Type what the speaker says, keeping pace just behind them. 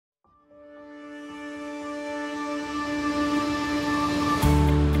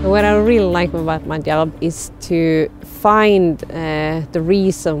What I really like about my job is to find the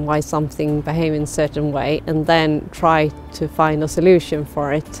reason why something behaves in a certain way and then try to find a solution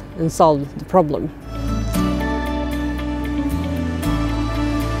for it and solve the problem.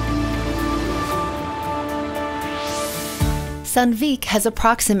 Sandvik has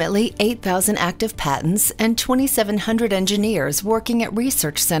approximately 8,000 active patents and 2,700 engineers working at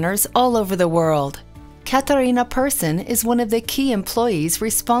research centers all over the world. Katarina Persson is one of the key employees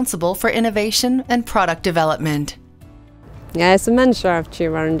responsible for innovation and product development. As a manager of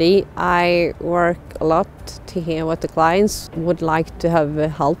Chief R&D, I work a lot to hear what the clients would like to have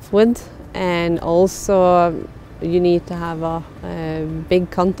help with, and also you need to have a big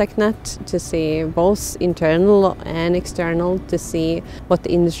contact net to see both internal and external, to see what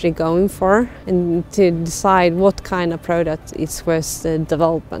the industry is going for and to decide what kind of product is worth the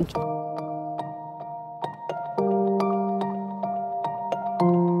development.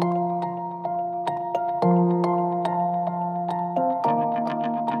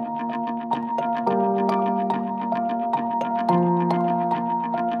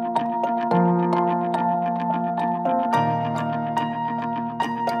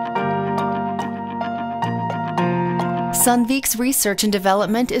 Sandvik's research and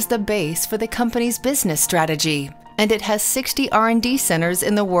development is the base for the company's business strategy, and it has 60 R&D centers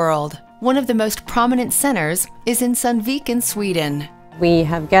in the world. One of the most prominent centers is in Sandviken, Sweden. We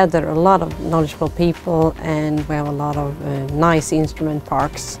have gathered a lot of knowledgeable people, and we have a lot of nice instrument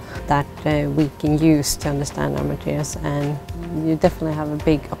parks that we can use to understand our materials, and you definitely have a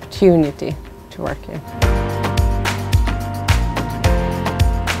big opportunity to work here.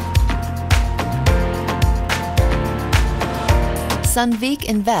 Sandvik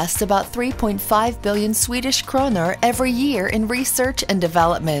invests about 3.5 billion Swedish kronor every year in research and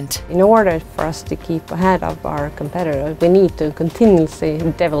development. In order for us to keep ahead of our competitors, we need to continuously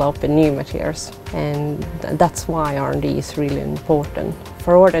develop new materials, and that's why R&D is really important.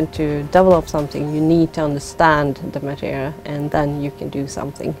 For order to develop something, you need to understand the material, and then you can do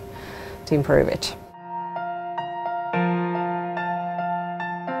something to improve it.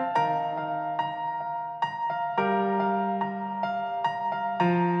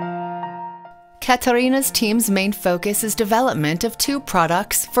 Katarina's team's main focus is development of two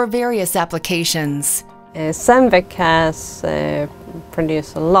products for various applications. Sandvik has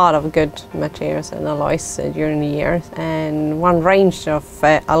produced a lot of good materials and alloys during the years, and one range of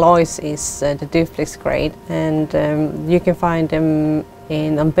alloys is the duplex grade, and you can find them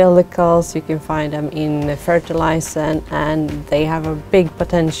in umbilicals, you can find them in fertilizer, and they have a big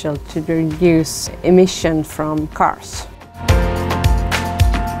potential to reduce emission from cars.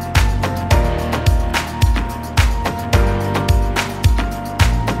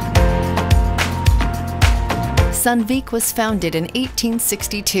 Sandvik was founded in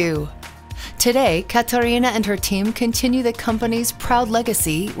 1862. Today, Katarina and her team continue the company's proud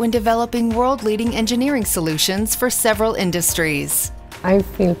legacy when developing world-leading engineering solutions for several industries. I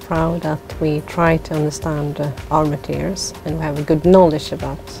feel proud that we try to understand our materials, and we have a good knowledge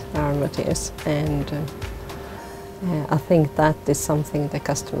about our materials, and I think that is something the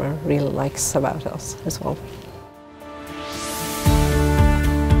customer really likes about us as well.